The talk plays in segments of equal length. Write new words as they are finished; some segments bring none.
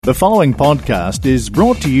The following podcast is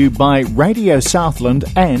brought to you by Radio Southland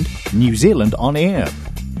and New Zealand On Air.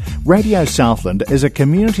 Radio Southland is a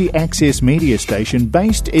community access media station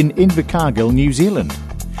based in Invercargill, New Zealand.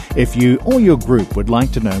 If you or your group would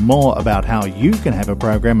like to know more about how you can have a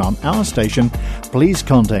program on our station, please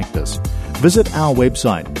contact us. Visit our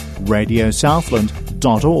website,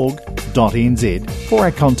 radiosouthland.org.nz, for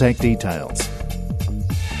our contact details.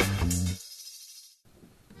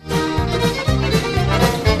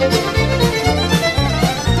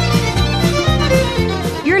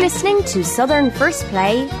 Listening to Southern First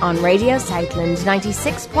Play on Radio Southland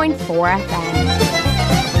 96.4 FM.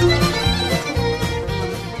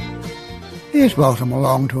 Yes, welcome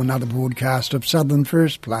along to another broadcast of Southern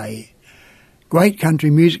First Play. Great country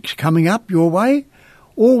music's coming up your way.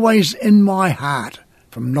 Always in My Heart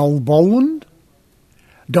from Noel Parry.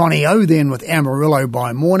 Donny O then with Amarillo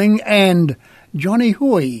by Morning, and Johnny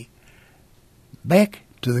Hoy, Back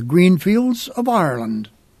to the Green Fields of Ireland.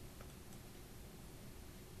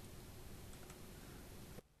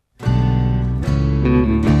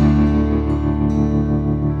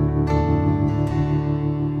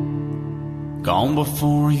 Gone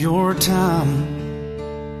before your time.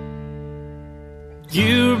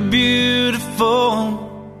 You're beautiful.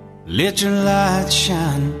 Let your light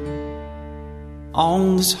shine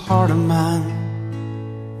on this heart of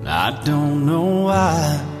mine. I don't know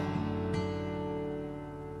why.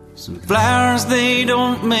 Some flowers, they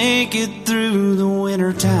don't make it through the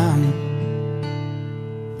winter time.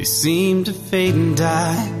 They seem to fade and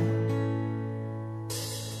die.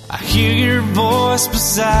 I hear your voice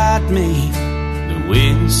beside me, the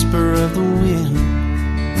whisper of the wind.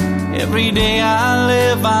 Every day I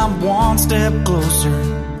live, I'm one step closer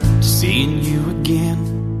to seeing you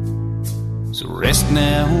again. So rest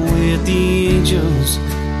now with the angels,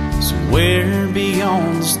 somewhere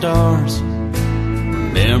beyond the stars.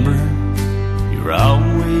 Remember, you're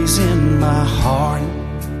always in my heart.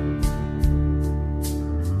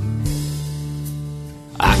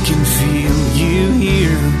 I can feel you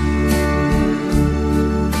here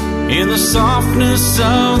in the softness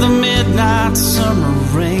of the midnight summer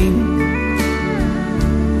rain.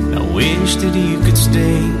 I wish that you could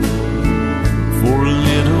stay for a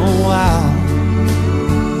little while,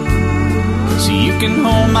 so you can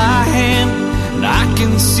hold my hand and I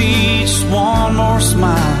can see just one more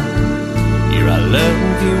smile. Here, I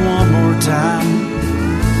love you one more time.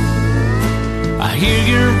 I hear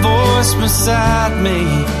your voice beside me,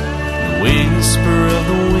 the whisper of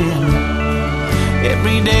the wind.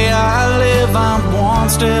 Every day I live, I'm one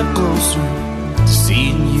step closer to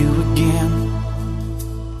seeing you again.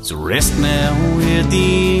 So rest now with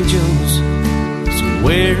the angels,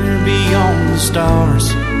 somewhere beyond the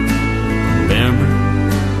stars. Remember,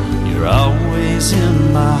 you're always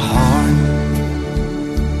in my heart.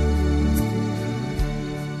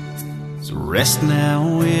 So rest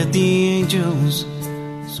now with the angels,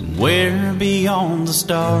 somewhere beyond the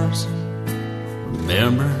stars.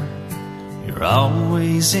 Remember, you're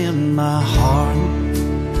always in my heart.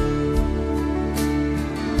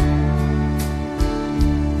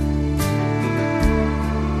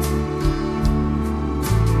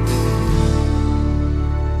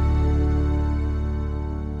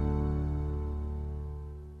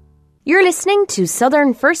 You're listening to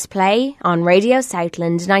Southern First Play on Radio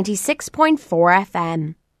Southland 96.4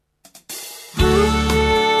 FM.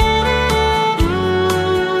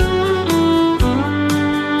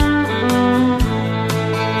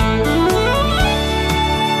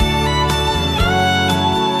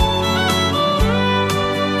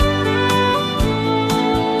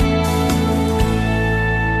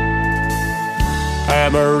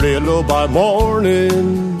 Amarillo by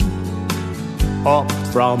morning, up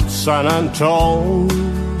from San Antone.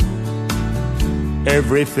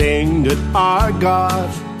 Everything that I got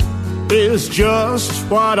is just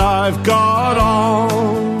what I've got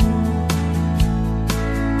on.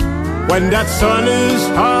 When that sun is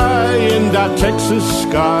high in that Texas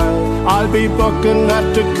sky, I'll be bucking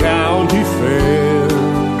at the county fair.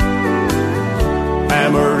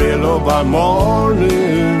 Amarillo by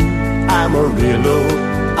morning, Amarillo,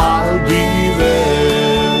 I'll be there.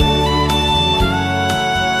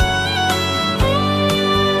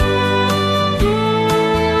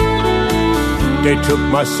 They took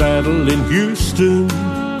my saddle in Houston,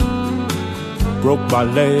 broke my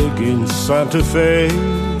leg in Santa Fe,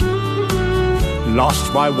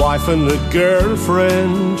 lost my wife and a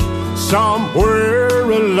girlfriend somewhere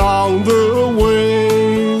along the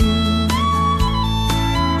way.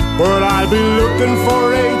 But I'll be looking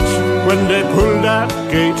for H when they pull that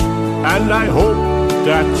gate, and I hope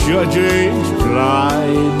that judge ain't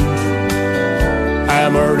blind.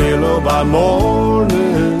 Amarillo by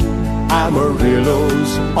morning,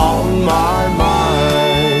 Amarillo's on my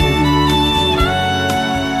mind.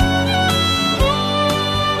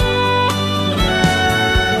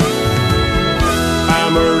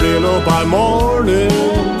 Amarillo by morning,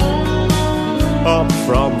 up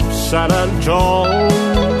from San Antonio.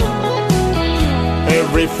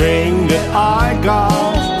 Everything that I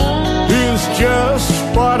got is just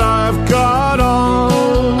what I've got on.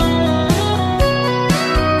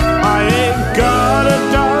 I ain't got a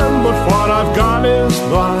dime, but what I've got is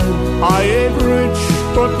mine. I ain't rich,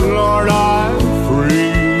 but Lord, I'm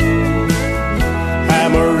free.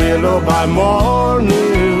 Amarillo by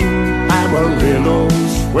morning,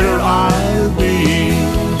 Amarillo's where I'll be.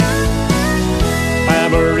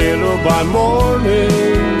 Amarillo by morning,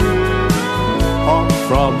 up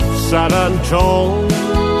from San Antonio.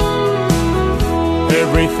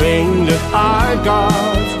 Everything that I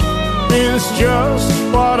got is just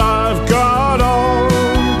what I've got on.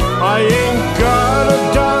 I ain't got a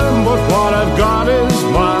dime, but what I've got is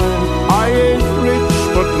mine. I ain't rich,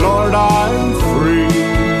 but Lord, I'm free.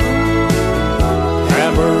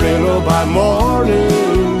 Amarillo by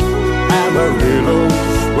morning,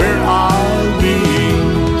 Amarillo's where I'll be.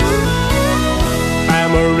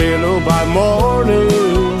 Amarillo by morning,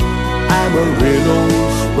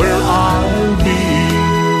 Amarillo's where I'll be.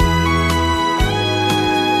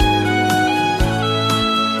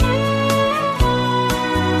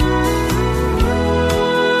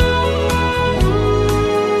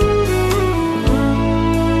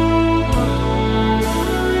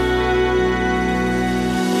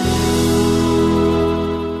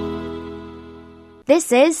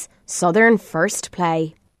 This is Southern First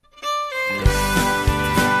Play.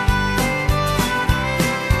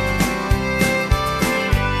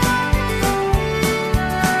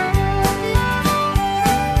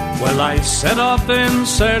 Well, I set off in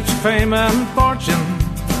search of fame and fortune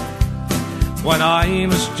when I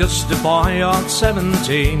was just a boy of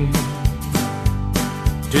 17,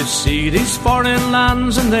 to see these foreign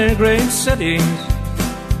lands and their great cities,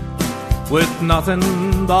 with nothing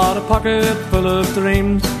but a pocket full of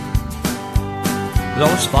dreams.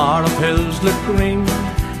 Those far-off hills look green,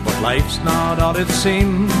 but life's not all it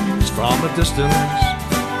seems from a distance.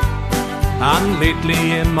 And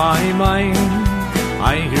lately in my mind,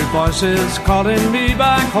 I hear voices calling me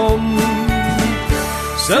back home.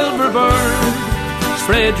 Silver bird,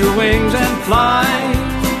 spread your wings and fly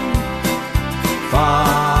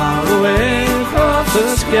far away across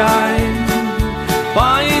the sky,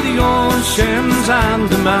 by the oceans and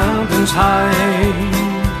the mountains high.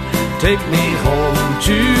 Take me home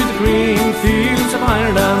to the green fields of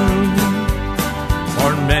Ireland.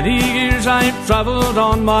 For many years I've travelled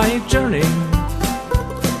on my journey,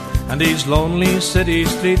 and these lonely city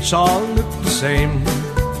streets all look the same.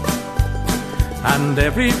 And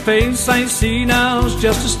every face I see now's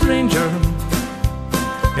just a stranger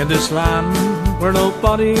in this land where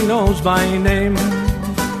nobody knows my name.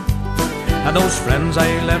 And those friends I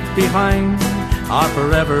left behind are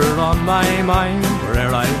forever on my mind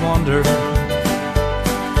where'er I wander.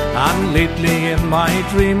 And lately in my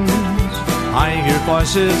dreams I hear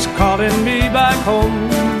voices calling me back home.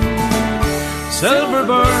 Silver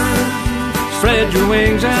bird, spread your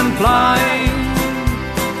wings and fly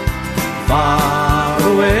far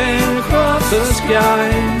away across the sky,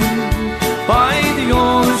 by the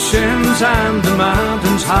oceans and the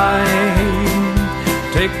mountains high.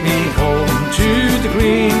 Take me home to the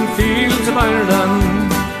green fields of Ireland.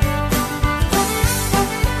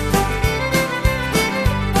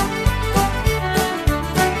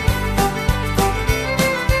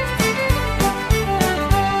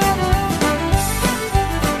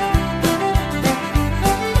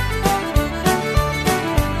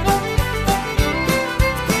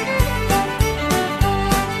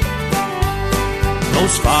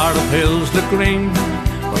 Those far-off hills look green,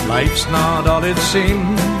 but life's not all it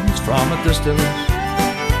seems from a distance.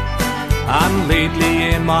 And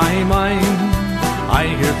lately in my mind I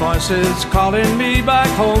hear voices calling me back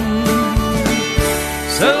home.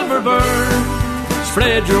 Silver bird,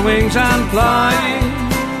 spread your wings and fly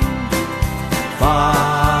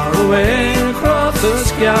far away across the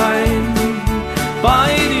sky, by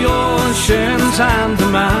the oceans and the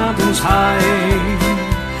mountains high.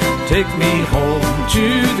 Take me home to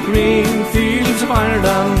the green fields of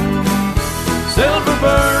Ireland. Silver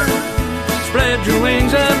bird, spread your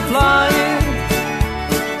wings and fly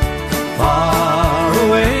far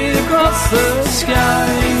away across the sky,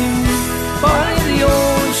 by the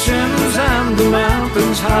oceans and the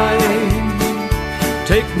mountains high.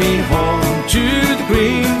 Take me home to the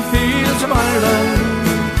green fields of Ireland.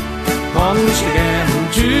 once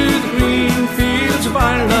again to the green fields of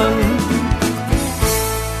Ireland.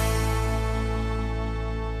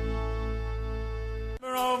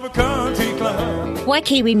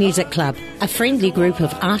 Waikiwi Music Club, a friendly group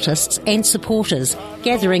of artists and supporters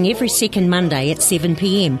gathering every second Monday at 7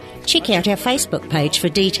 p.m. Check out our Facebook page for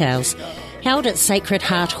details. Held at Sacred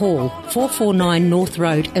Heart Hall, 449 North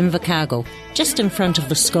Road, Invercargill, just in front of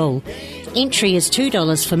the school. Entry is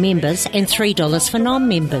 $2 for members and $3 for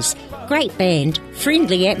non-members. Great band,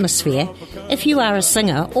 friendly atmosphere. If you are a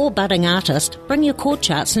singer or budding artist, bring your chord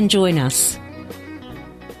charts and join us.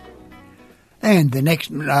 And the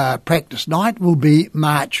next practice night will be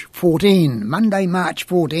March 14, Monday, March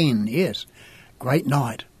 14, yes. Great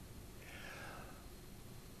night.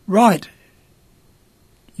 Right.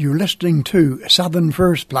 You're listening to Southern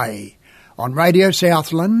First Play on Radio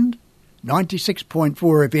Southland, 96.4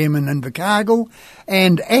 FM in Invercargill,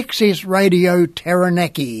 and Access Radio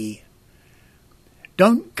Taranaki.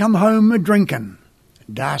 Don't Come Home a-Drinkin',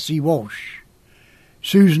 Darcy Walsh.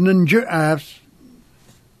 Susan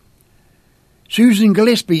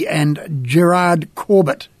Gillespie and Gerard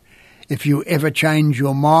Corbett, If You Ever Change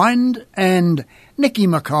Your Mind, and Nicky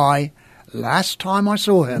Mackay, Last Time I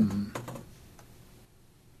Saw Him.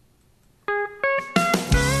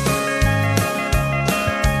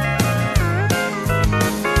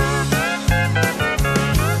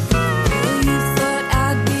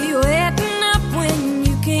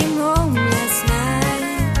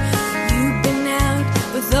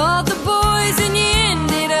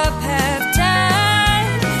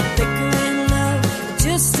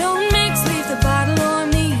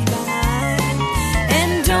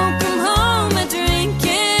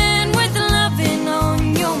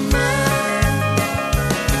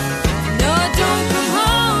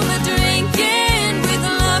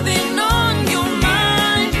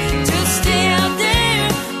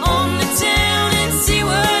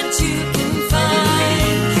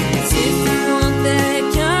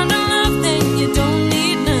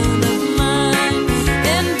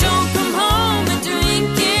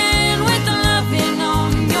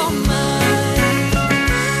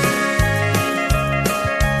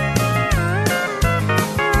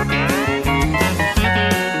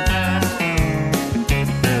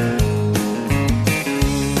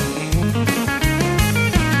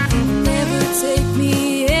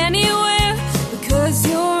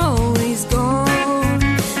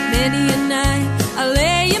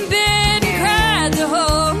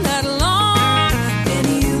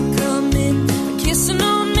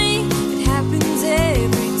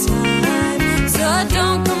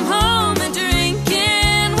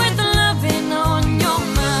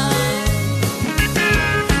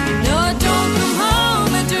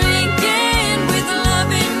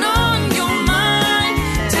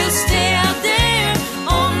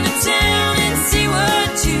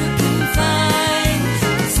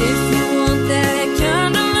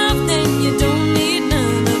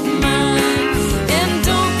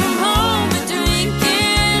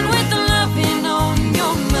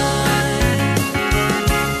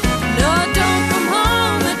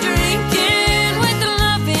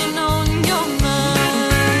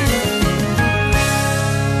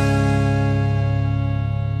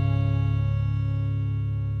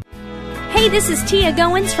 Hey, this is Tia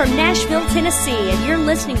Goins from Nashville, Tennessee, and you're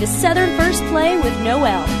listening to Southern First Play with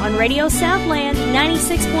Noel on Radio Southland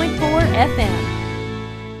 96.4 FM.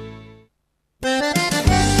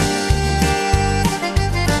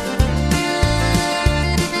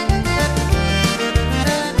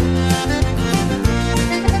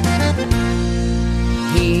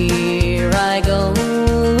 Here I go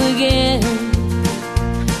again,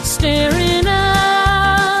 staring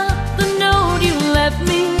at the note you left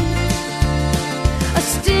me. I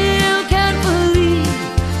still can't believe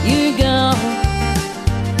you're gone,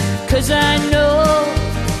 'cause I know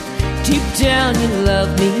deep down you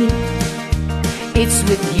love me. It's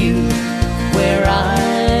with you where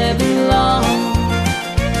I belong.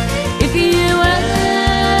 If you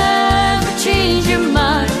ever change your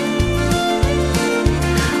mind,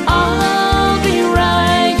 I'll be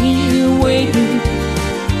right here waiting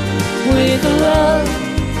with the love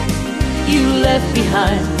you left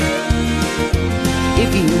behind.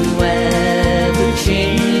 If you ever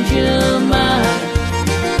change your mind,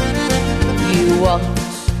 you walked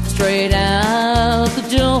straight out the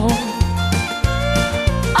door.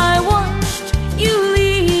 I watched you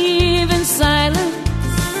leave in silence.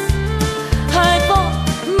 I thought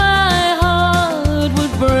my heart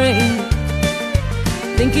would break,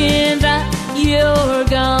 thinking that you're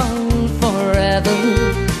gone forever.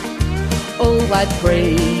 Oh, I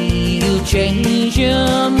pray you'll change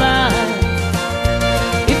your mind.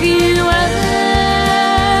 If you you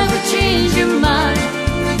ever change your mind,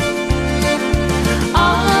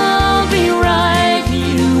 I'll be right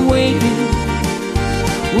here waiting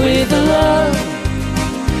with the love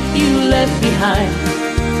you left behind.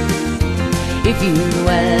 If you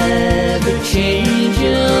ever change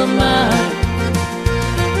your mind.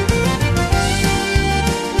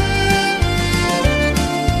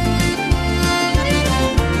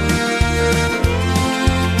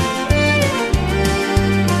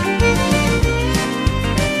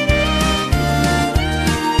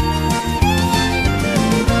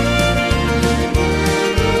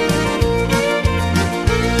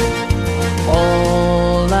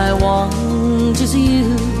 All I want is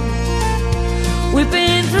you. We've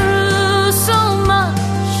been through so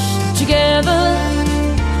much together.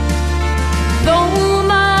 Though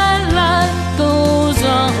my life goes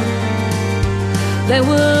on, there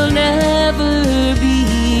will never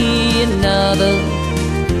be another.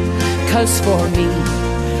 'Cause for me,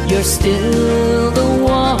 you're still the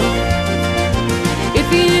one. If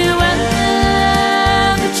you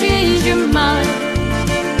ever change your mind,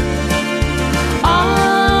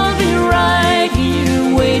 I'll be right here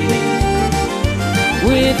waiting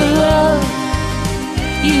with the love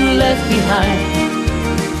you left behind.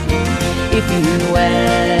 If you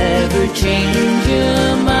ever change your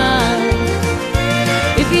mind,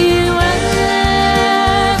 if you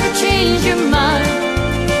ever change your mind,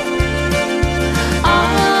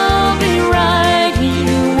 I'll be right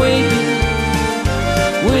here waiting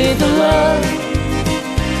with the love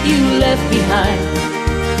you left behind.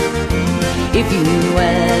 If you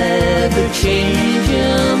ever change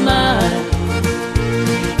your mind,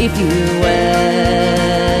 if you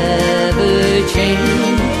ever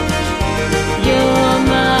change your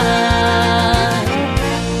mind.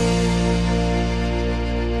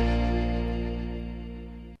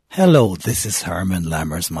 Hello, this is Hermann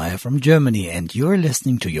Lammersmeyer from Germany, and you're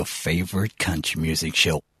listening to your favorite country music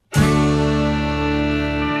show.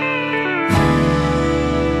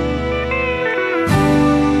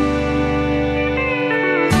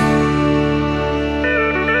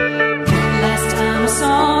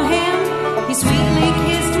 He sweetly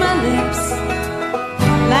kissed my lips.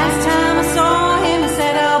 Last time I saw him, he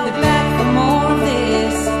said, I'll be back for more of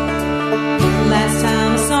this. Last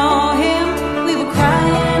time I saw him, we were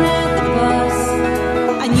crying at the bus.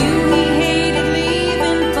 I knew he hated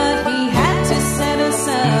leaving, but he had to set us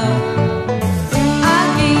up. I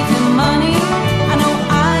gave him money, I know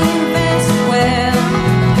I invested well.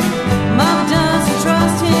 Mom doesn't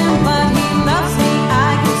trust him, but he loves me, I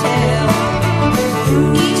can tell.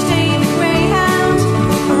 Each day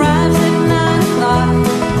arrives at 9 o'clock,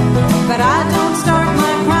 but I don't start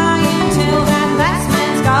my crying till that last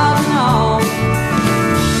man's gone home.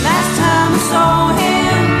 Last time I saw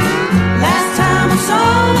him, last time I saw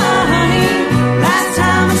my honey, last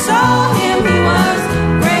time I saw him, he was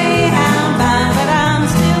greyhound bound, but I'm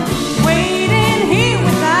still waiting here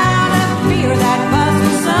without a fear that bus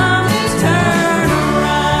will someday turn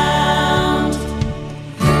around.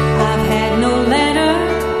 I've had no letter,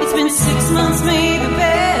 it's been 6 months maybe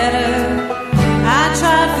better. I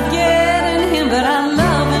tried forgetting him, but I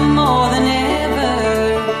love him more than ever.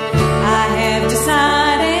 I have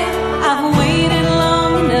decided I've waited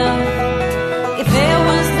long enough. If there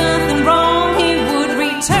was nothing wrong, he would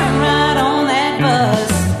return right on that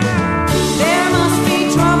bus. There must be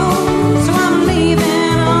trouble, so I'm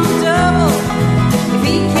leaving on the double. If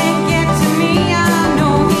he can't get to me, I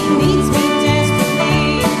know he needs me desperately.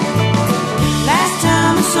 Last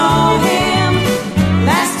time I saw him,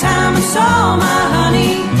 last time I saw my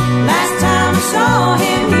honey, last time I saw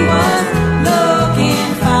him, he was looking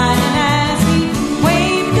fine. And as he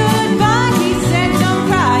waved goodbye, he said, don't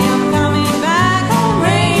cry, I'm coming back, home,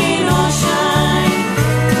 rain or shine.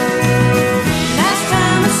 Last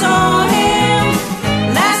time I saw him,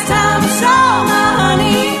 last time I saw my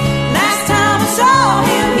honey, last time I saw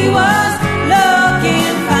him, he was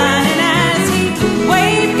looking fine. And as he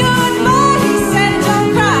waved goodbye, he said, don't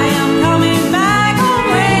cry, I'm coming back, home,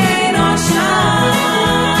 rain or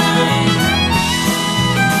shine.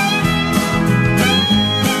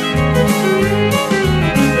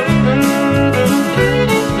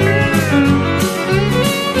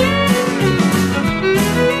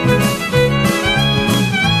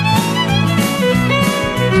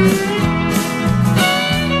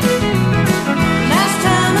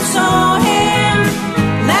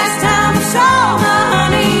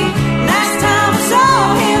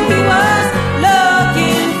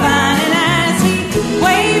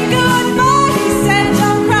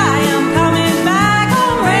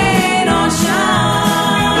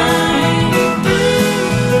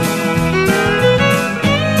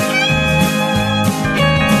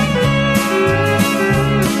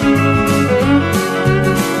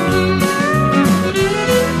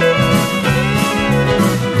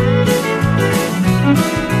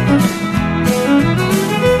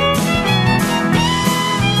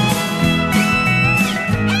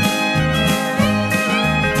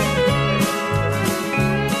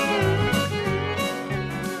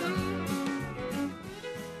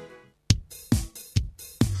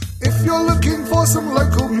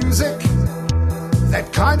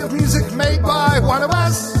 kind of music made by one of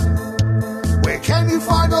us? Where can you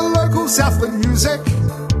find a local Southland music?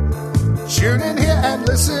 Tune in here and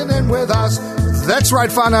listen in with us. That's right,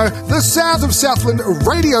 whānau, the sound of Southland,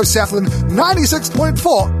 Radio Southland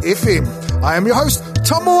 96.4 FM. I am your host,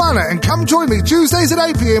 Tom Moana, and come join me Tuesdays at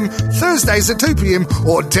 8 p.m, Thursdays at 2 p.m,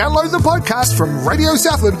 or download the podcast from Radio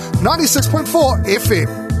Southland 96.4 FM.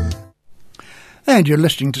 And you're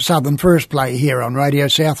listening to Southern First Play here on Radio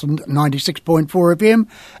Southland 96.4 FM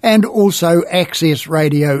and also Access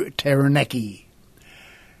Radio Taranaki.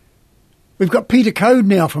 We've got Peter Code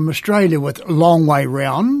now from Australia with Long Way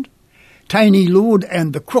Round. Taney Lord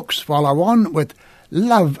and the Crooks follow on with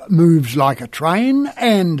Love Moves Like a Train,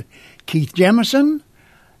 and Keith Jamison,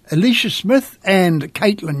 Alicia Smith and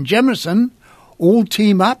Caitlin Jamison all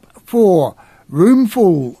team up for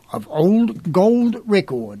Roomful of Old Gold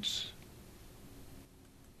Records.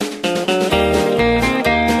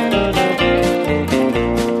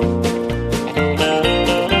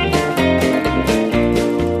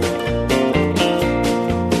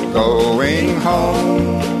 Going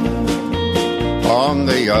home on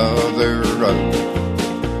the other road,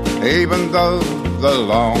 even though the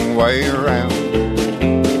long way around,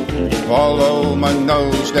 follow my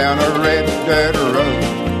nose down a red dirt road,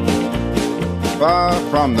 far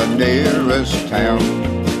from the nearest town.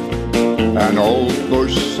 An old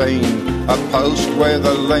bush scene, a post with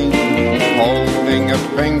a lean, holding a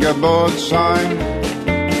fingerboard sign.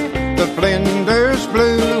 The Flinders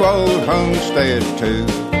Blue old homestead too,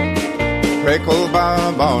 prickle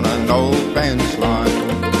bob on an old fence line.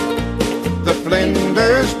 The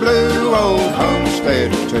Flinders Blue old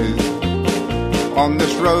homestead too, on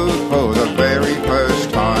this road for the very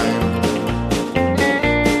first time.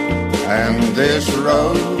 And this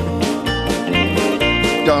road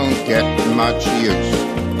don't get much use,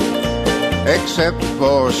 except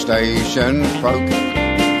for station folk.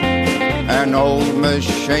 An old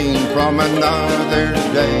machine from another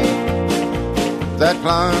day that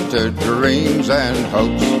planted dreams and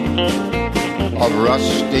hopes. Of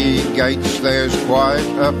rusty gates there's quite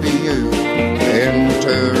a few,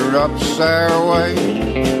 interrupts our way.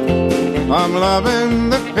 I'm loving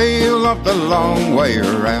the feel of the long way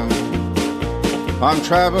around, I'm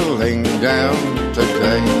travelling down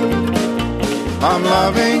today. I'm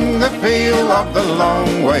loving the feel of the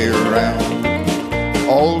long way around,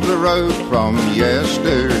 older road from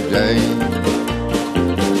yesterday.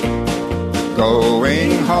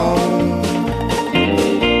 Going home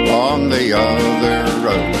on the other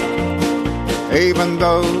road, even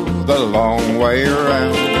though the long way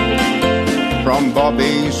around, from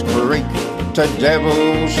Bobby's Creek to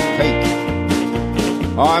Devil's Peak,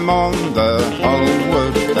 I'm on the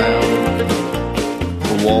homeward bound.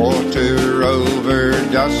 Water over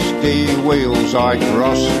dusty wheels, I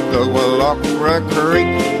cross the Wallachra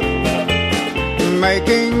Creek,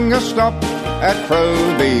 making a stop at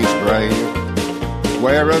Proby's grave,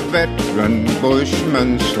 where a veteran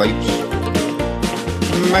bushman sleeps.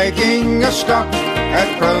 Making a stop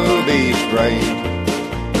at Proby's grave,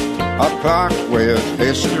 a plaque with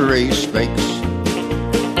history speaks.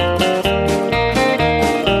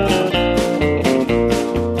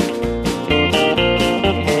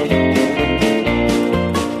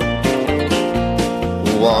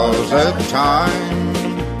 Was a time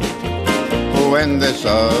when this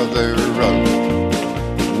other road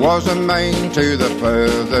was a main to the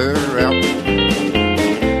further out.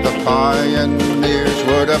 The pioneers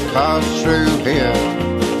would have passed through here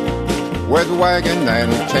with wagon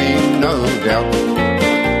and team, no doubt.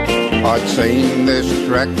 I'd seen this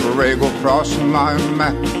track wriggle across my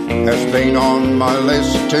map, has been on my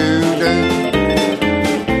list to do.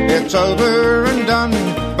 It's over and done,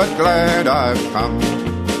 but glad I've come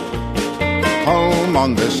home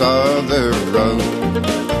on this other road.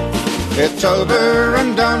 It's over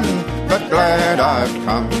and done, but glad I've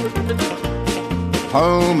come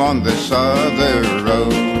home on this other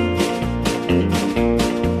road.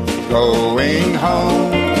 Going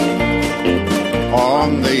home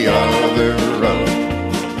on the other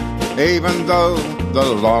road, even though the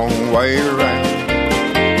long way around,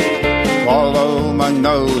 follow my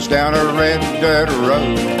nose down a red dirt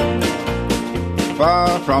road,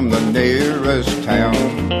 far from the nearest town.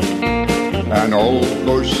 An old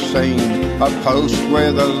bush scene, a post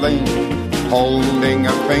with a lean, holding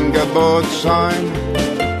a fingerboard sign.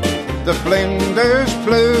 The Flinders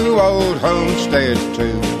Blue old homestead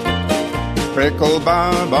too, prickle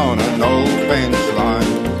bob on an old fence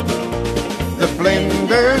line. The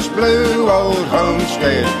Flinders Blue old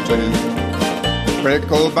homestead too,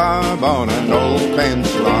 prickle bob on an old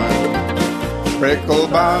fence line. Prickle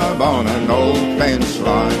bob on an old fence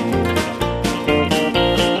line.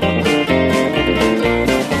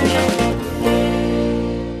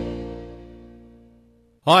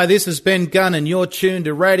 Hi, this is Ben Gunn and you're tuned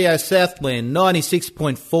to Radio Southland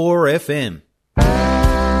 96.4 FM.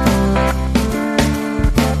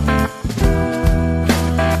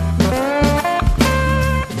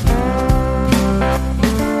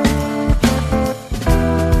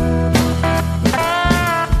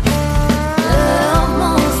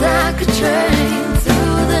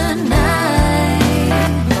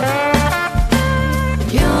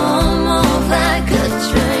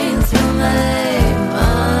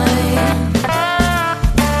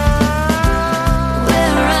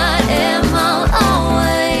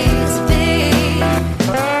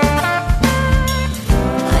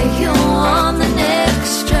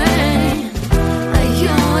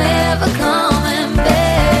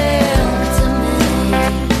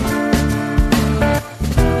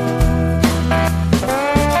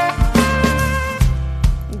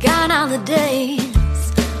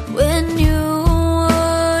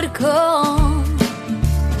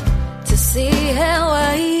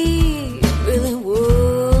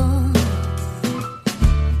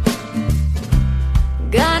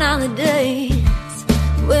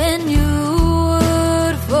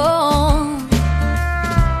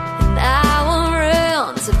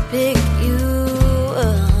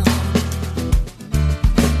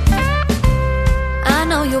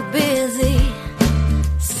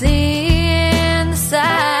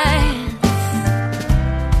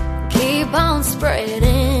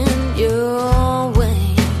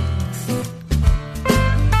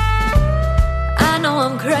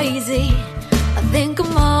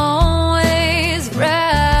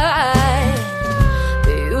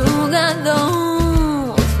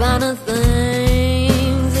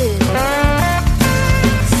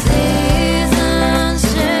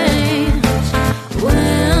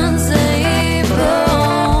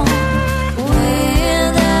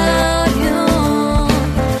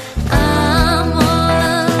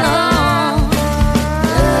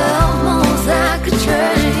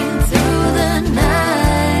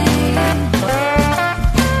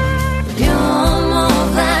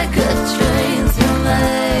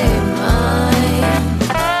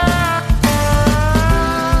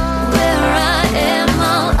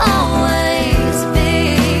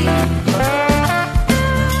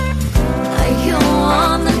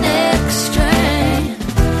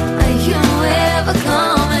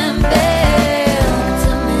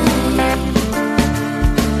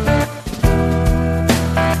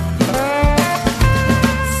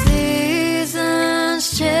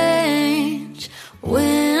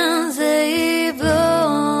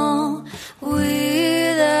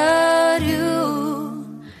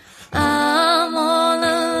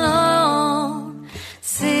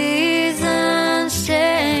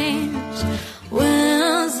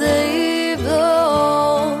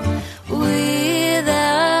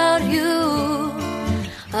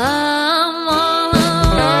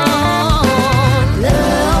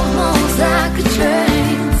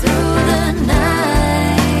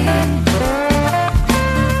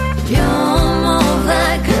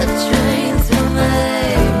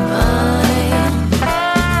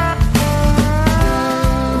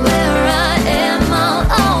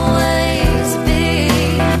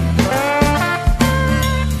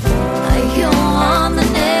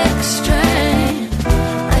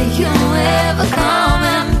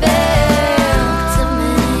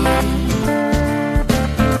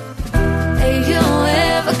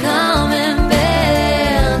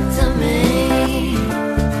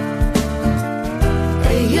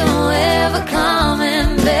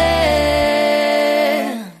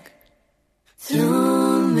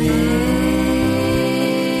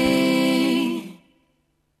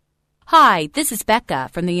 Hi, this is Becca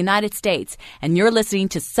from the United States, and you're listening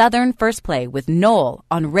to Southern First Play with Noel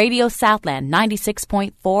on Radio Southland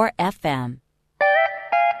 96.4 FM.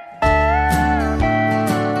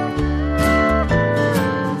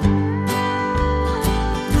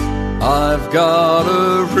 I've got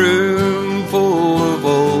a room full of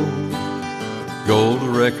old gold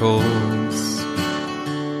records.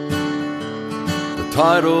 The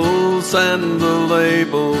titles and the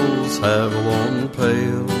labels have worn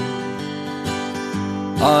pale.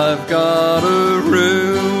 I've got a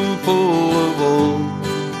room full of old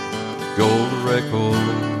gold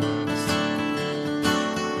records,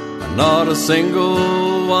 and not a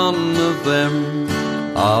single one of them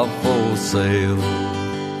are for sale.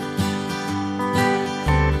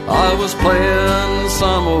 I was playing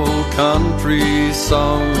some old country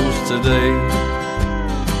songs today.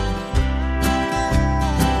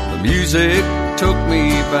 The music took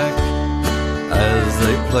me back as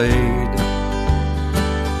they played.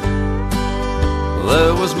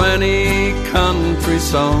 There was many country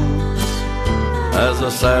songs as I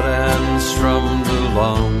sat and strummed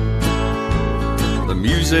along. The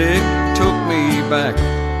music took me back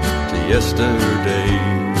to yesterday.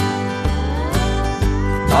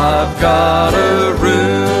 I've got a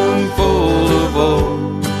room full of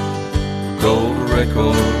old gold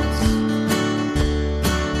records.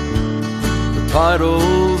 The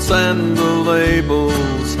titles and the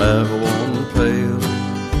labels have worn pale.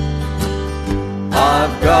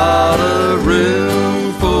 I've got a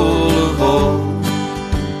room full of old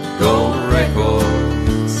gold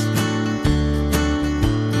records.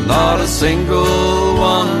 Not a single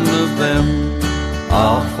one of them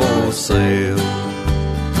are for sale.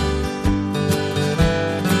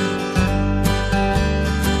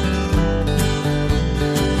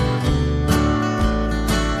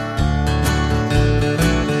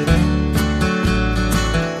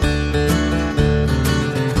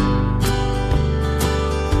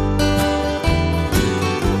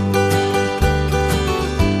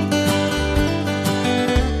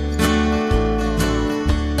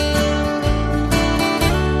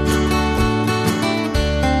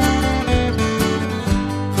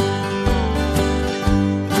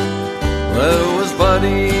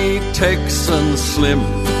 Tex and Slim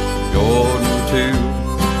Gordon too.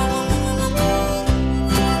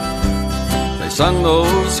 They sung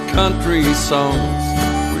those country songs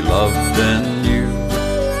we loved and knew.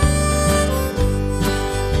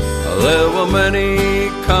 There were many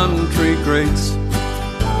country greats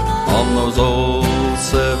on those old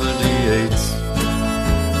 78s.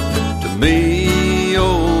 To me,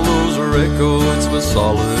 all those records were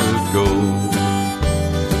solid gold.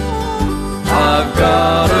 I've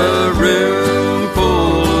got a room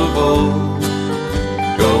full of old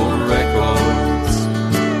gold records.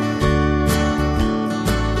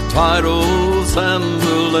 The titles and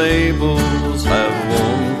the labels have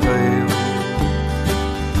worn pale.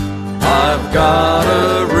 I've got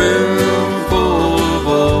a room full of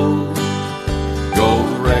old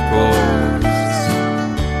gold records,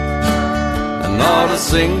 and not a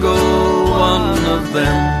single one of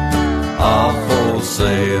them are for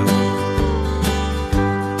sale.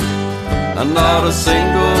 And not a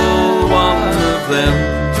single one of them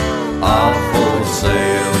are for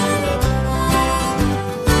sale.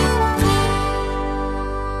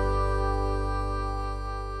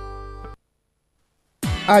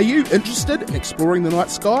 Are you interested in exploring the night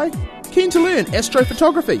sky? Keen to learn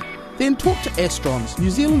astrophotography? Then talk to Astrons, New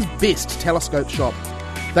Zealand's best telescope shop.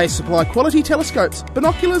 They supply quality telescopes,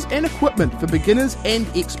 binoculars and equipment for beginners and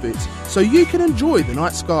experts, so you can enjoy the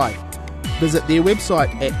night sky. Visit their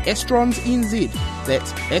website at astronsnz,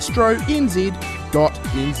 that's astronz.nz.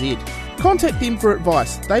 Contact them for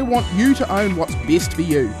advice. They want you to own what's best for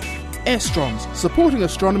you. Astrons, supporting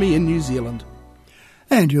astronomy in New Zealand.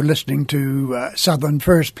 And you're listening to Southern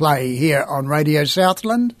First Play here on Radio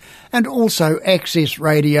Southland and also Access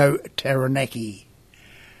Radio Taranaki.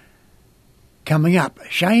 Coming up,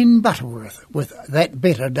 Shane Butterworth with That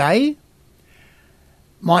Better Day,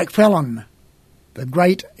 Mike Fallon, the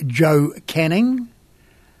great Joe Canning.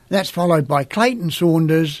 That's followed by Clayton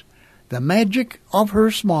Saunders, The Magic of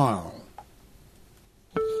Her Smile.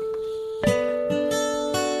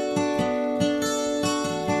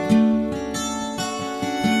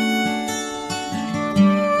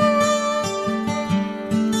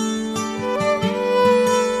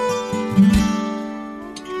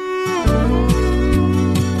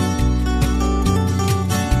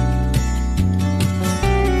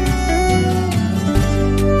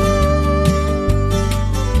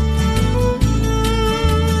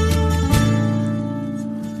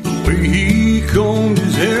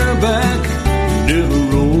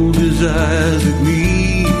 Eyes at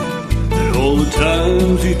me, and all the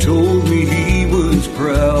times he told me he was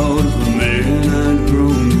proud of the man I'd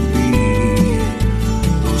grown to be.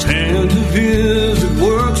 Those hands of his that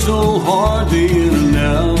worked so hard day in and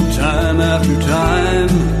out, time after time.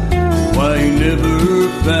 Why he never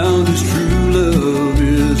found his true love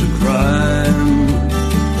is a crime.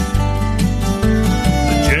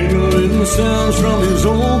 The jangling sounds from his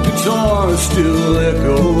old guitar still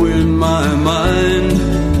echo in my mind.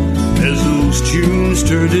 As those tunes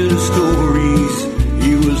turned into stories,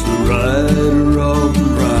 he was the writer of the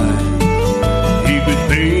rhyme. He could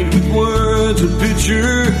paint with words a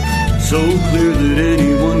picture so clear that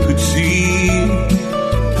anyone could see.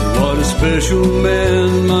 And what a special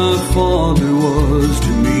man my father was to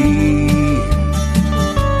me.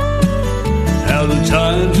 How the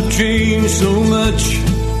times have changed so much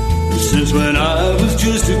since when I was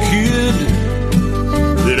just a kid,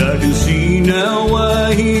 that I can see now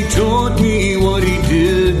why he taught me what he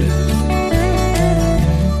did.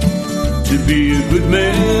 To be a good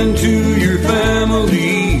man to your family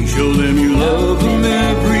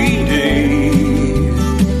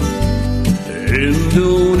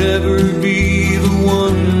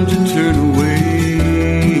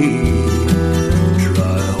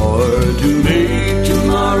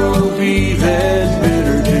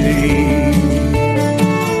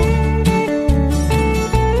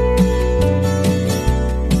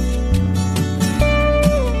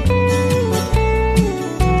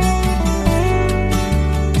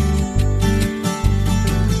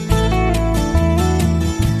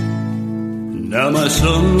my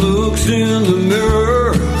son looks in the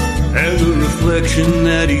mirror and the reflection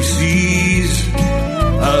that he sees,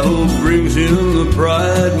 I hope brings him the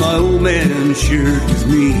pride my old man shared with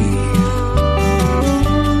me.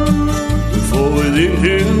 For within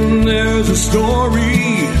him there's a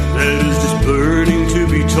story that is just burning to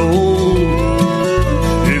be told.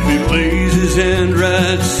 If he plays his hand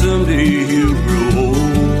right, someday he'll grow old.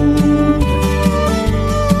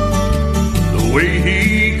 The way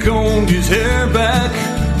he combed his hair back,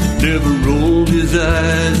 never rolled his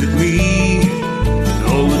eyes at me. And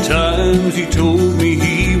all the times he told me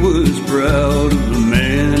he was proud of the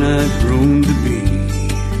man I'd grown to be.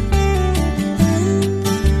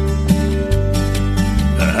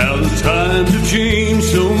 How the times have changed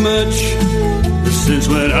so much since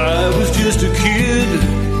when I was just a kid,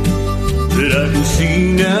 that I can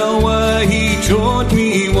see now why he taught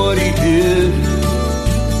me what he did.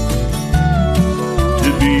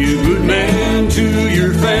 To be a good man to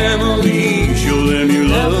your family, show them you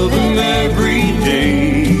love them every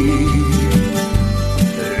day.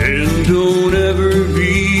 And don't ever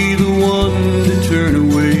be the one to turn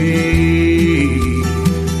away.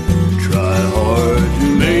 Try hard to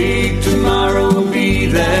make tomorrow be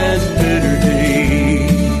that better day.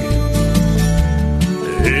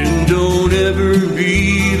 And don't ever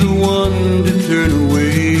be the one to turn away.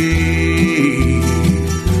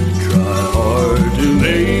 Try hard to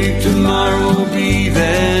make tomorrow be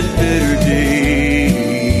that better day.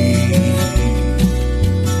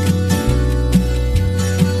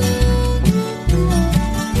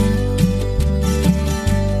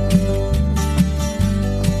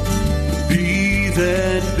 Be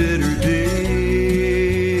that better day.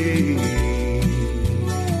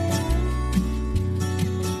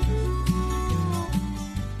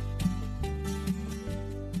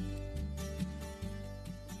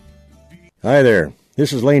 Hi there.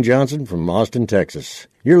 This is Lane Johnson from Austin, Texas.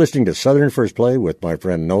 You're listening to Southern First Play with my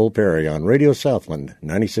friend Noel Parry on Radio Southland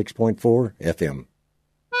 96.4 FM.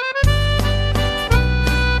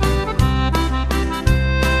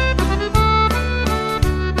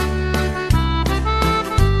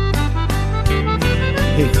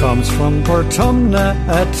 He comes from Portumna,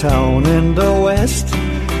 a town in the west,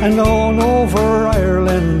 and known over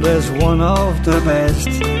Ireland as one of the best.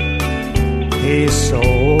 He's so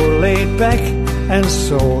laid back and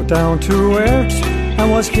so down to earth,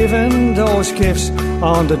 and was given those gifts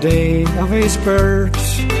on the day of his birth.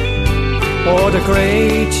 Oh, the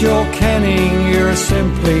great Joe Canning, you're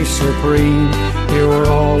simply supreme. You were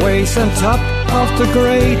always on top of the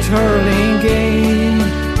great hurling game.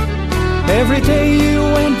 Every day you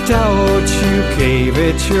went out, you gave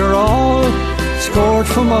it your all, scored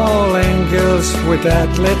from all angles with that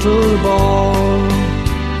little ball.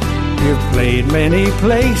 You've played many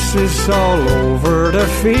places all over the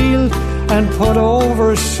field, and put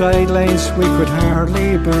over sidelines we could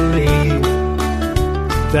hardly believe.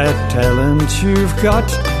 That talent you've got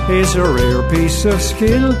is a rare piece of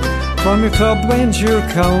skill. From your club and your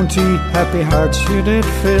county, happy hearts you did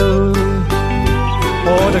fill.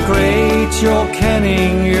 Oh, the great Joe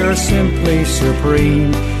Canning, you're simply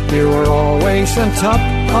supreme. You were always on top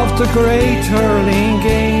of the great hurling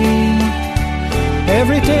game.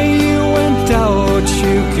 Every day you went out,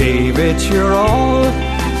 you gave it your all,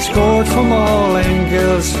 scored from all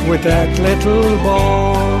angles with that little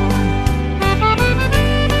ball.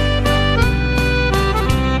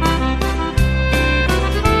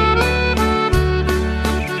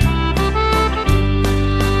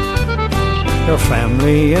 Your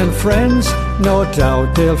family and friends, no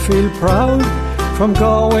doubt they'll feel proud. From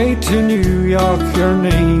Galway to New York, your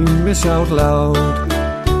name is out loud.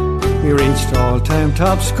 You reached all-time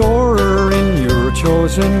top scorer in your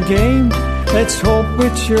chosen game. Let's hope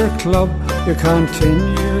with your club you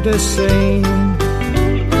continue the same.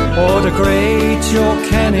 Oh, the great Joe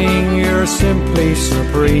Canning, you're simply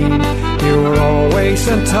supreme. You were always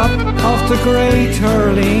on top of the great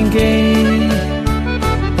hurling game.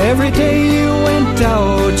 Every day you went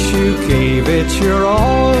out, you gave it your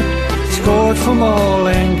all, scored from all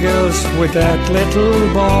angles with that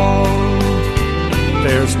little ball.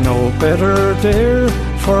 There's no better there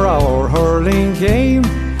for our hurling game.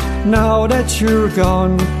 Now that you're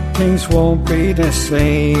gone, things won't be the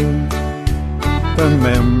same. The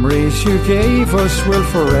memories you gave us will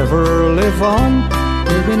forever live on.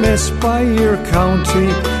 You'll be missed by your county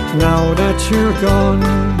now that you're gone.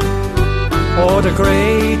 Oh, the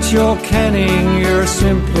great Joe Canning, you're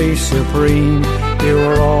simply supreme. You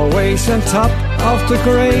were always on top of the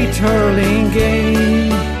great hurling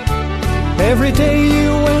game. Every day you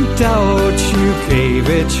went out, you gave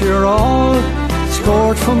it your all,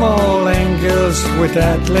 scored from all angles with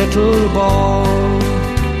that little ball.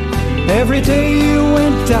 Every day you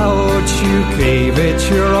went out, you gave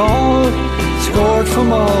it your all. Scored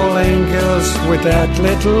from all angles with that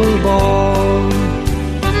little ball.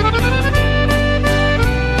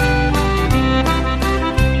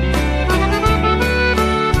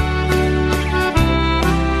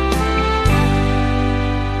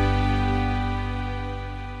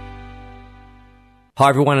 Hi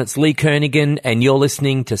everyone, it's Lee Kernigan and you're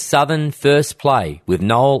listening to Southern First Play with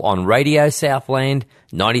Noel on Radio Southland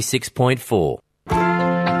 96.4.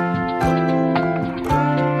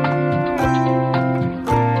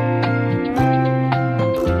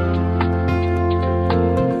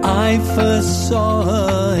 I first saw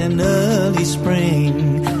her in early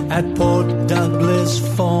spring at Port Douglas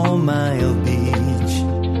 4 Mile Beach.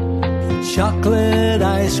 Chocolate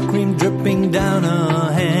ice cream dripping down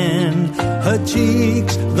her hand, her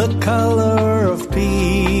cheeks the color of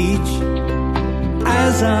peach.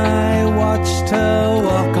 As I watched her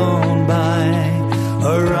walk on by,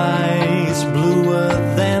 her eyes bluer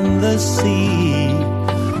than the sea,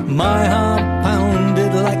 my heart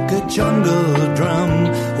pounded like a jungle drum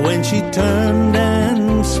when she turned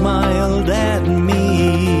and smiled at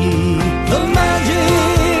me. The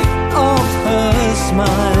magic of her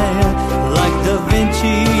smile, like Da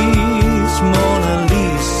Vinci's Mona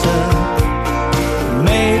Lisa,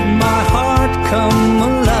 made my heart come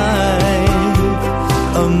alive.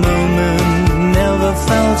 A moment never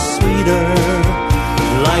felt sweeter,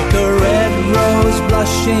 like a red rose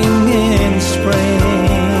blushing in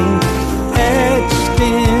spring, etched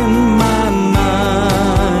in my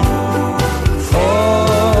mind,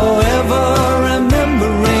 forever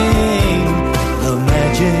remembering the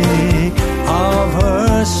magic of her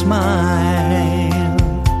smile.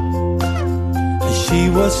 She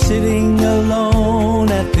was sitting alone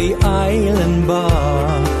at the island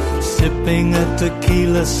bar, sipping a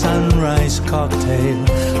tequila sunrise cocktail.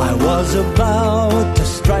 I was about to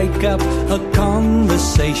strike up a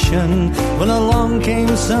conversation when along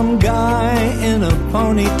came some guy in a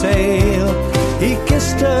ponytail. He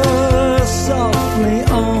kissed her softly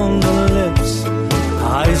on the lips.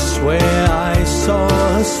 I swear I saw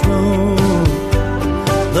her swoon.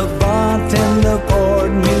 The bartender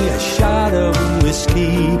poured me a shot of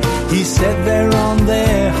whiskey. He said they're on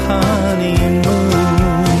their honeymoon.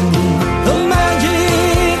 The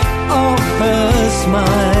magic of her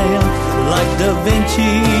smile, like Da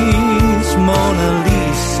Vinci's Mona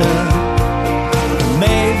Lisa,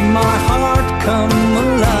 made my heart come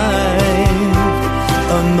alive.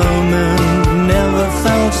 A moment never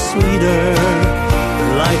felt sweeter,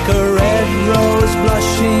 like a red rose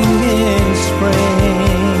blushing in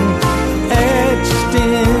spring, etched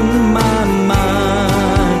in my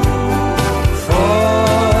mind,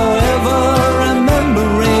 forever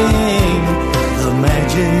remembering the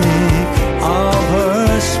magic of her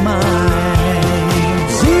smile.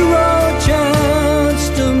 Zero chance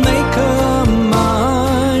to make her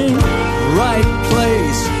mine, right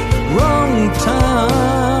place, wrong time.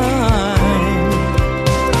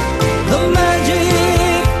 The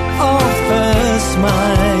magic of her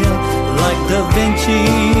smile, like Da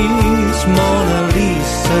Vinci's Mona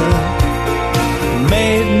Lisa,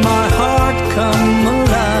 made my heart come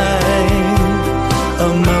alive. A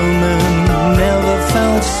moment never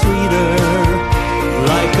felt sweeter,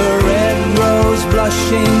 like a red rose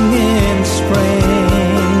blushing in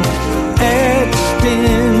spring, etched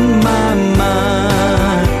in my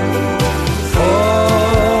mind,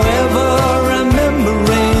 forever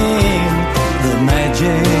remembering the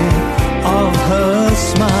magic of her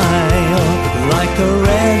smile, like a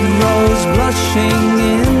red rose blushing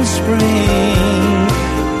in spring,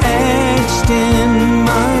 etched in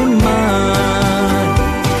my mind,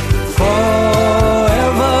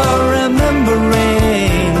 forever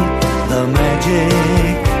remembering the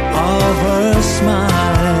magic of her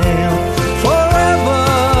smile, forever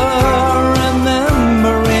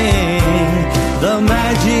remembering the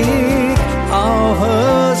magic of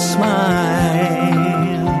her smile.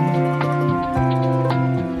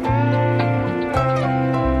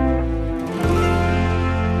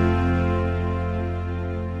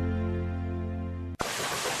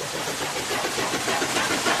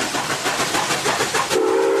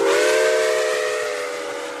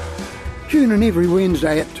 Tune in every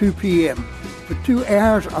Wednesday at 2 p.m. for 2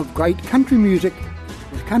 hours of great country music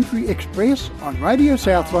with Country Express on Radio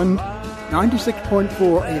Southland 96.4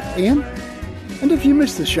 FM. And if you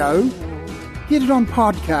miss the show, get it on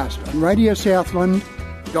podcast on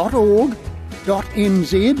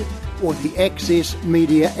radiosouthland.org.nz or the Access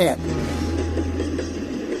Media app.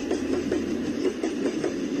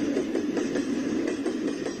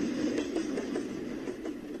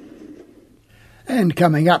 And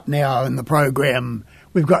coming up now in the program,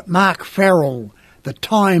 we've got Mark Farrell, The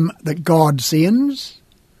Time That God Sends.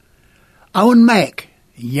 Owen Mack,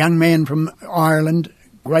 a young man from Ireland,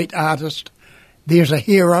 great artist, There's a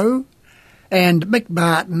Hero. And Mick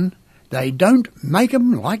Barton, They Don't Make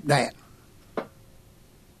 'Em Like That.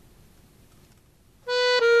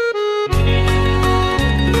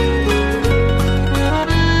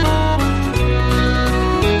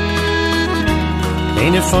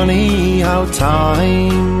 Ain't it funny how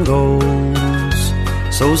time goes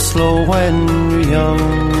so slow when you're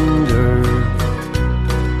younger,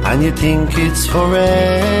 and you think it's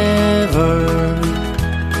forever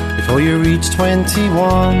before you reach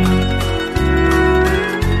 21.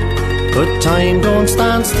 But time don't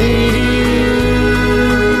stand still,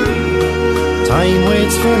 time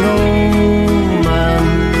waits for no man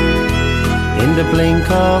in the blink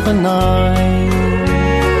of an eye.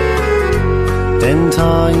 Then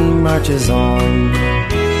time marches on.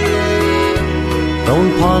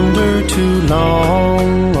 Don't ponder too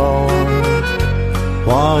long, or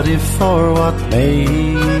what if or what may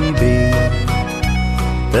be.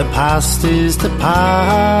 The past is the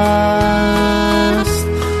past,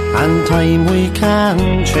 and time we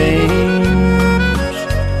can change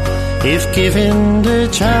if given the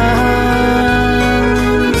chance.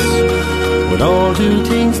 We'll all do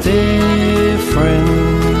things different,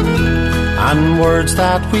 and words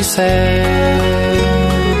that we say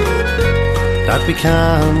that we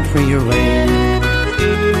can't rearrange.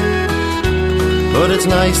 But it's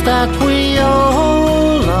nice that we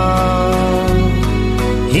all are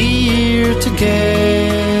here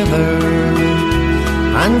together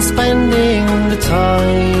and spending the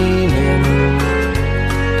time in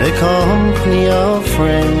the company of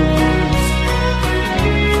friends.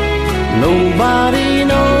 Nobody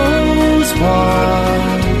knows what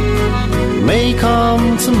may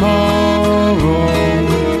come tomorrow,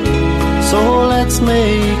 so let's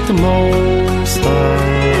make the most of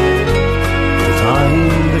the time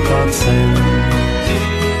that God sends.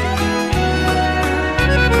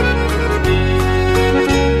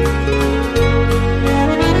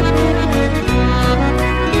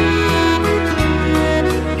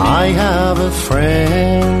 I have a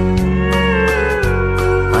friend,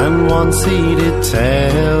 and once he did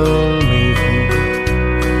tell me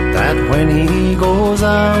that when he goes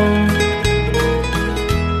out,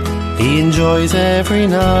 he enjoys every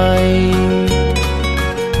night,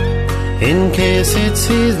 in case it's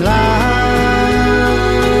his last.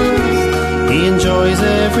 He enjoys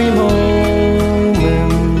every moment.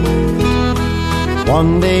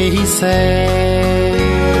 One day he said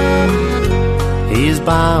he is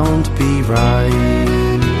bound to be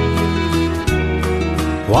right.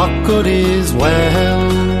 What good is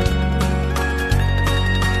wealth,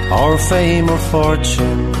 or fame or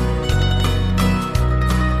fortune,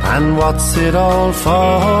 and what's it all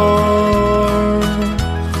for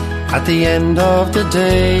at the end of the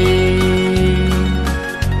day?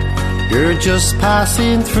 You're just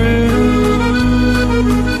passing through,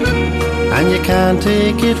 and you can't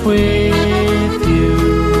take it with you.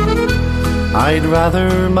 I'd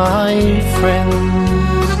rather, my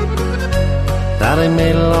friends, that I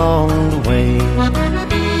made along the way.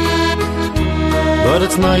 But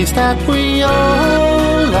it's nice that we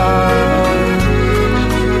all are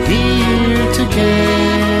here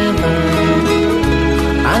together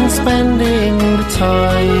and spending the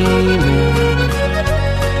time in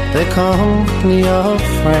the company of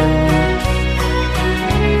friends.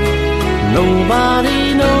 Nobody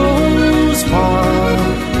knows what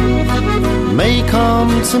may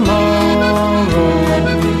come tomorrow,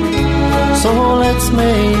 so let's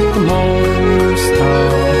make the most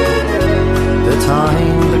of the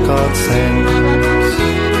time that God sends.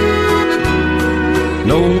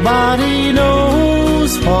 Nobody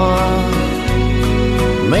knows what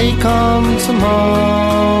may come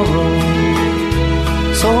tomorrow,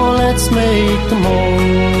 so let's make the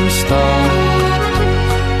most of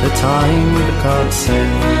the time that God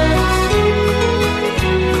sends.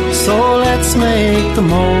 So let's make the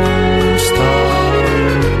most of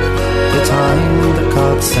the time that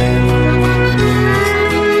God sends.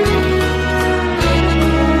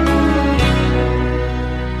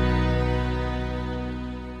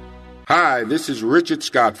 Hi, this is Richard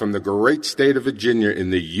Scott from the great state of Virginia in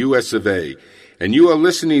the U.S. of A., and you are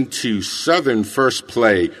listening to Southern First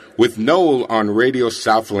Play with Noel on Radio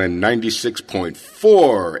Southland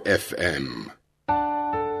 96.4 FM.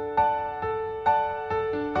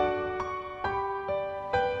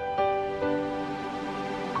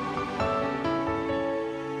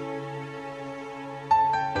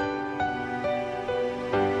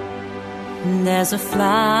 There's a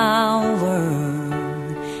flower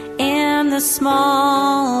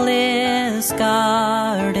smallest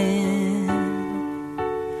garden,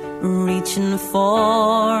 reaching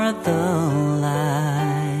for the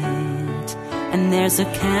light. And there's a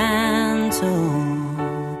candle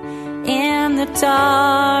in the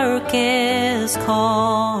darkest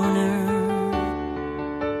corner,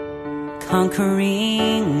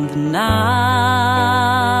 conquering the night.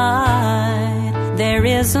 There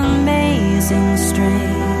is amazing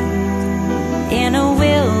strength in a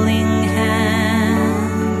willing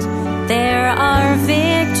hand. There are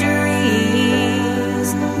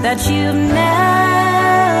victories that you've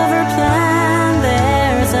never planned.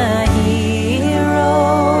 There's a hero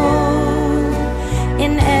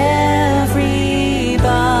in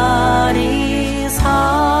everybody's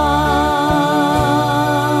heart.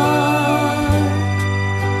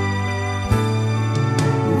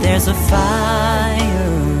 There's a fire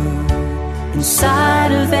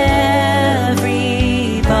inside of everybody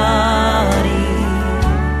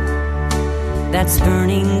that's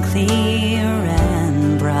burning clear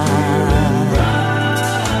and bright.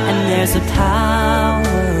 And there's a power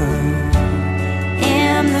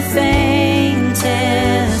in the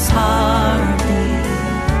faintest heartbeat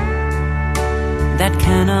that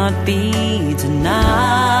cannot be denied.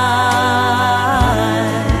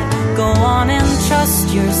 Go on and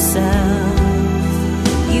trust yourself.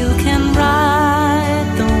 You can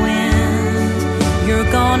ride the wind. You're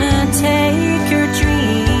gonna take your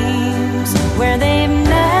dreams where they've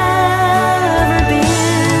never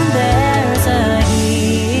been. There's a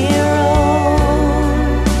hero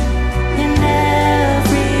in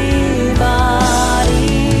everybody's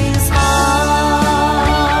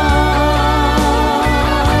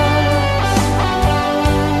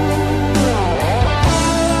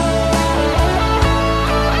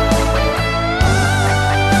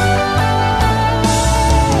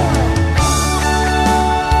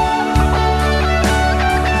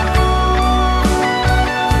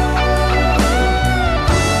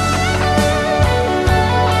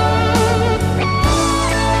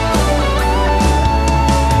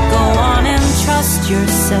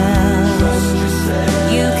yourself.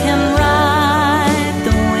 You can ride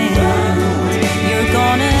the wind. You're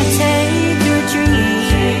gonna take your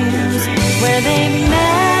dreams where they've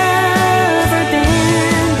never been.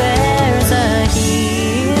 There's a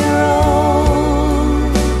hero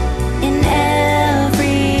in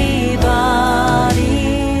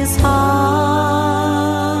everybody's heart.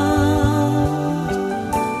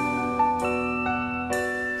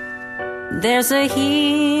 There's a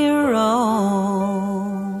hero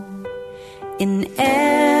in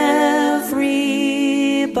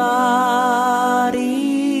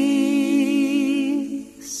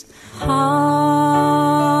everybody's hearts.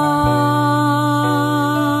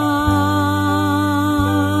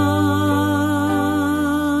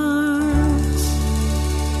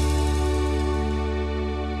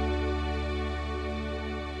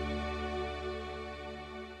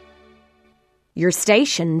 Your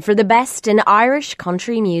station for the best in Irish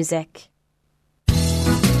country music.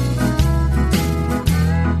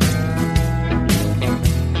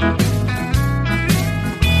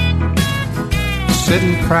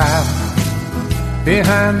 Sitting proud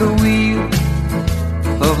behind the wheel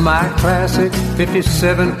of my classic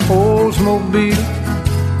 57 Oldsmobile,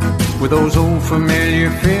 with those old familiar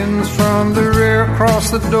fins from the rear across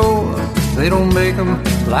the door. They don't make them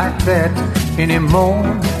like that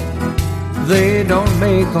anymore. They don't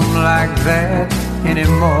make them like that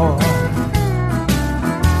anymore.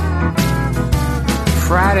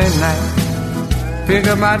 Friday night, pick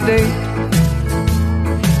up my date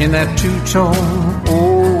in that two-tone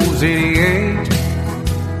Olds 88.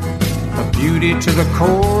 A beauty to the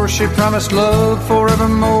core, she promised love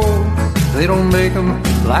forevermore. They don't make them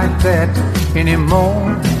like that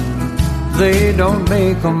anymore. They don't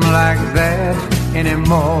make them like that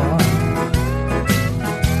anymore.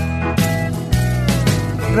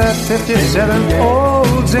 That 57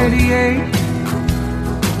 Olds 88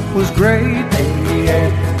 was great,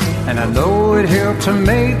 88. And I know it helped to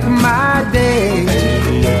make my day.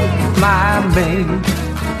 My maid,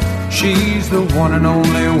 she's the one and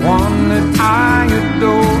only one that I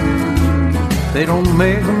adore. They don't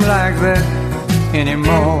make them like that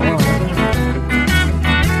anymore.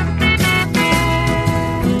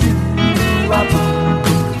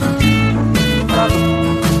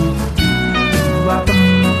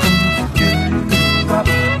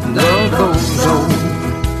 Love those old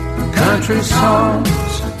country songs.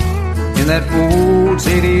 In that Olds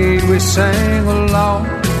 88 we sang along,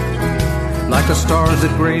 like the stars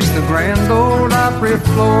that grace the Grand Ole Opry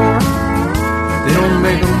floor. They don't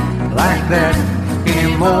make them like that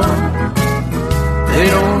anymore. They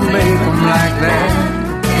don't make them like that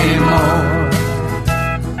anymore.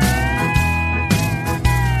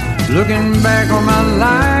 Looking back on my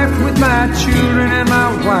life with my children and my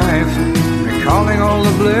wife, recalling all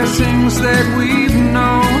the blessings that we've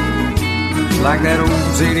known. Like that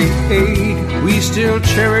old 88, we still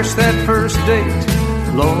cherish that first date.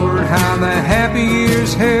 Lord, how the happy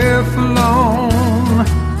years have flown.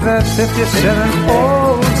 That 57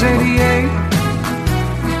 Olds 88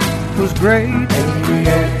 was great, and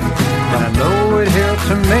I know it helped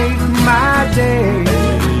to make my day.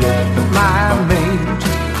 My mate,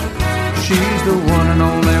 she's the one and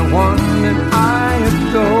only one that I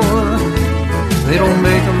adore. They don't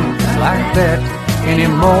make them like that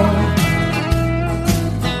anymore.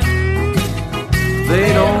 They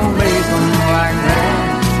don't make them like that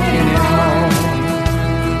anymore.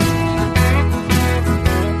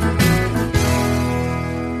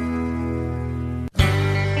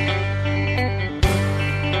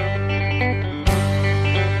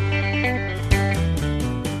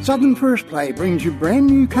 Southern First Play brings you brand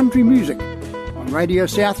new country music on Radio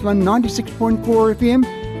Southland 96.4 FM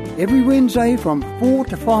every Wednesday from 4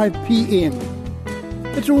 to 5 p.m.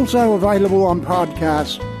 It's also available on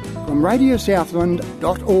podcast from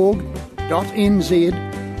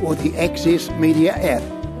radiosouthland.org.nz or the Access Media app.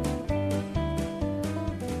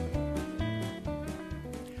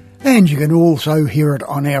 And you can also hear it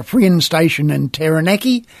on our friend station in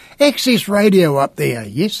Taranaki, Access Radio up there,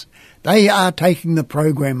 yes. They are taking the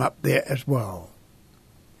program up there as well.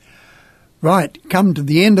 Right, come to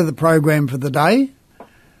the end of the program for the day.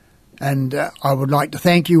 And I would like to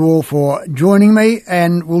thank you all for joining me,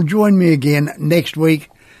 and will join me again next week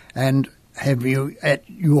and have you at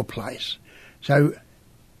your place. So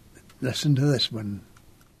listen to this one.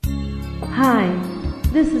 Hi,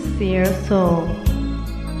 this is Sierra Soul.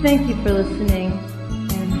 Thank you for listening,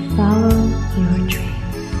 and follow your dreams.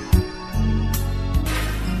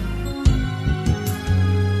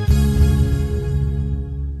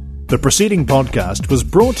 The preceding podcast was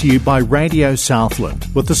brought to you by Radio Southland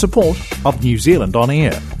with the support of New Zealand On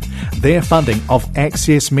Air. Their funding of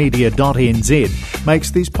accessmedia.nz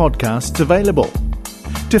makes these podcasts available.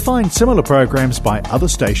 To find similar programs by other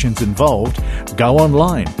stations involved, go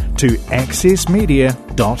online to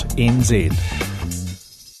accessmedia.nz.